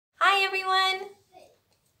everyone!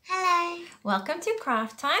 Hello! Welcome to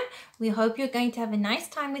Craft Time. We hope you're going to have a nice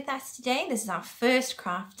time with us today. This is our first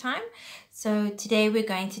craft time. So today we're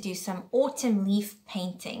going to do some autumn leaf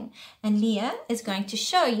painting. And Leah is going to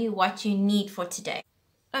show you what you need for today.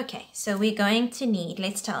 Okay, so we're going to need,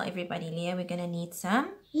 let's tell everybody, Leah, we're going to need some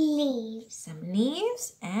leaves. Some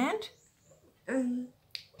leaves and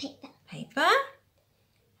paper.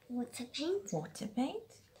 Water paint.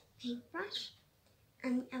 Paintbrush.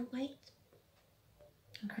 And a white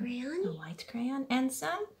crayon. A white crayon and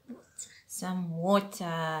some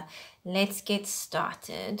water. Let's get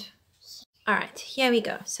started. All right, here we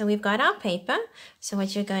go. So we've got our paper. So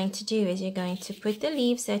what you're going to do is you're going to put the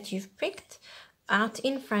leaves that you've pricked out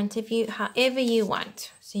in front of you however you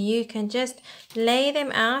want. So you can just lay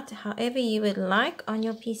them out however you would like on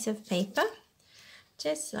your piece of paper.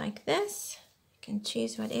 Just like this. You can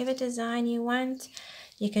choose whatever design you want.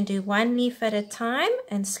 You can do one leaf at a time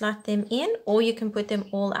and slot them in, or you can put them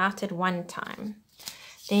all out at one time.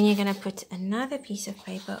 Then you're going to put another piece of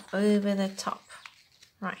paper over the top.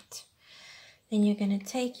 Right. Then you're going to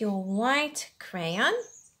take your white crayon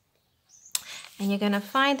and you're going to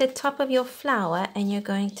find the top of your flower and you're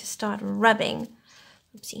going to start rubbing.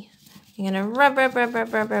 Oopsie. You're going to rub. So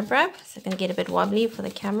it's going to get a bit wobbly for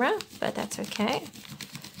the camera, but that's okay.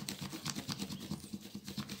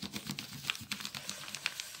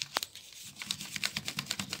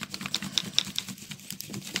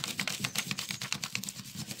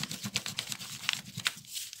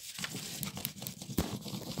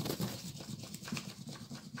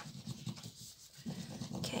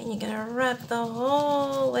 And you're going to rub the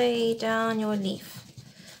whole way down your leaf.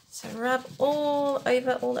 So rub all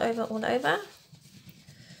over.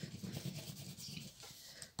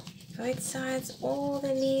 Both sides, all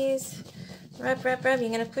the leaves. Rub. You're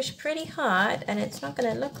going to push pretty hard and it's not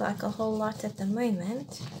going to look like a whole lot at the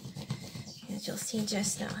moment. As you'll see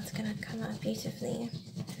just now, it's going to come out beautifully.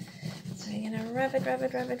 So you're going to rub it. I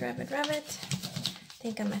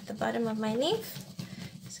think I'm at the bottom of my leaf.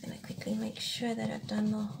 Just going to quickly make sure that I've done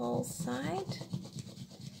the whole side.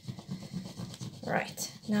 Right,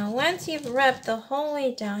 now once you've rubbed the whole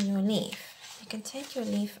way down your leaf, you can take your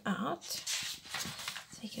leaf out.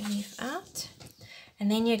 And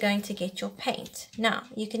then you're going to get your paint. Now,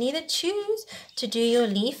 you can either choose to do your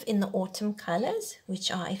leaf in the autumn colors, which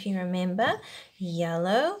are, if you remember,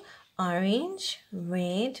 yellow, orange,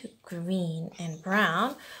 red, green, and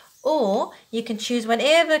brown. Or you can choose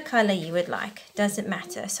whatever color you would like. Doesn't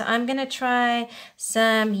matter. So I'm going to try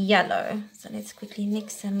some yellow. So let's quickly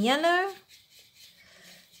mix some yellow.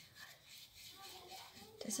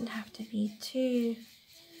 Doesn't have to be too.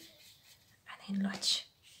 And then watch.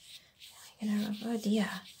 We're going to rub. Oh dear.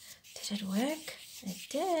 Did it work? It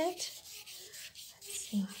did. Let's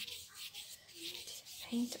see.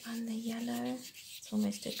 Paint on the yellow. It's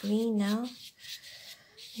almost a green now.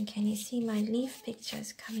 And can you see my leaf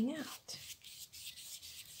pictures coming out?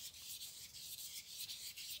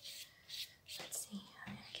 Let's see,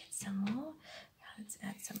 I'm going to get some more. Let's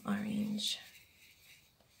add some orange.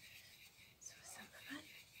 So some fun.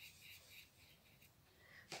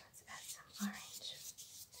 Let's add some orange.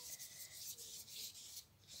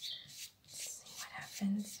 Let's see what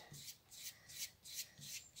happens.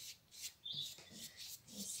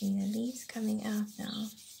 You see the leaves coming out now.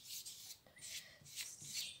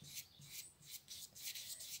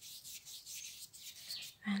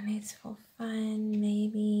 And let's, for fun,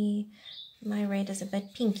 maybe my red is a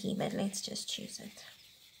bit pinky, but let's just choose it.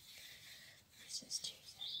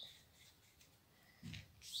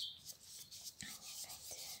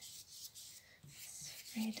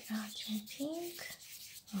 Spread out your pink.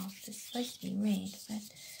 Well, this is supposed to be red, but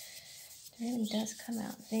it really does come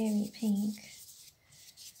out very pink.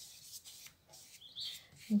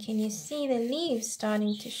 And can you see the leaves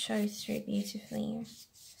starting to show through beautifully?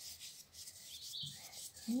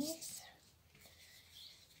 And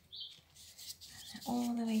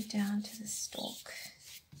all the way down to the stalk.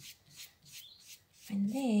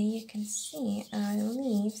 And there you can see our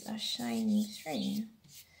leaves are shining through.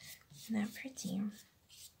 Isn't that pretty?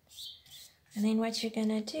 And then what you're going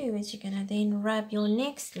to do is you're going to then rub your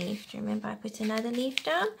next leaf. Do you remember I put another leaf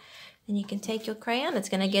down? Then you can take your crayon. It's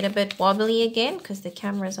going to get a bit wobbly again because the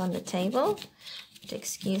camera is on the table.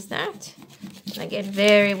 Excuse that. It's going to get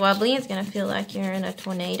very wobbly. It's going to feel like you're in a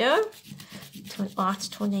tornado, an art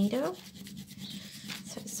tornado.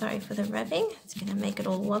 So sorry for the rubbing. It's going to make it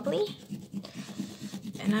all wobbly.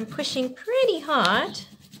 And I'm pushing pretty hard.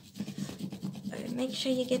 So make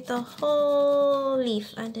sure you get the whole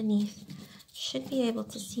leaf underneath. Should be able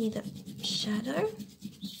to see the shadow.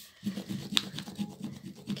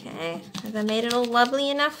 Okay. Okay, have I made it all wobbly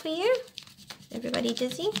enough for you? Everybody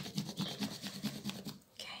dizzy?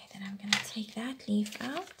 Okay, then I'm going to take that leaf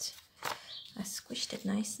out. I squished it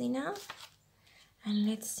nicely now. And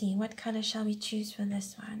let's see, what color shall we choose for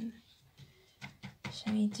this one?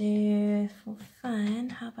 Shall we do, for fun,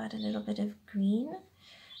 how about a little bit of green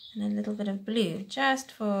and a little bit of blue,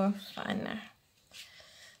 just for fun. Let's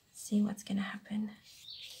see what's going to happen.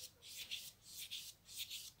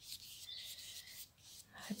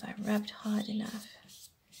 I hope I rubbed hard enough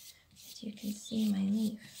that you can see my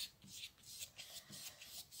leaf.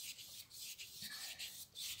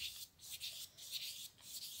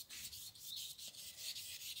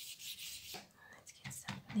 Let's get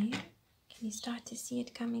some blue. Can you start to see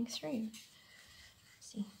it coming through?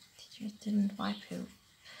 See, it didn't wipe the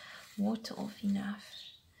water off enough.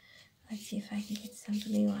 Let's see if I can get some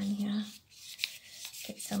blue on here.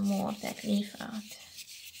 Get some more of that leaf out.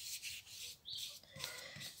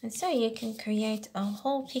 And so you can create a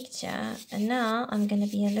whole picture. And now I'm going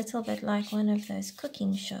to be a little bit like one of those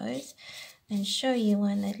cooking shows and show you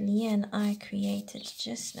one that Leah and I created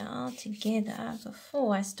just now together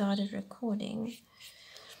before I started recording.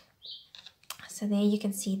 So there you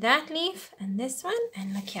can see that leaf and this one.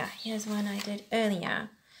 And look here, here's one I did earlier.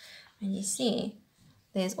 And you see,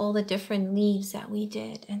 there's all the different leaves that we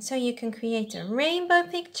did. And so you can create a rainbow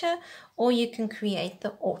picture or you can create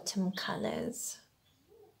the autumn colors.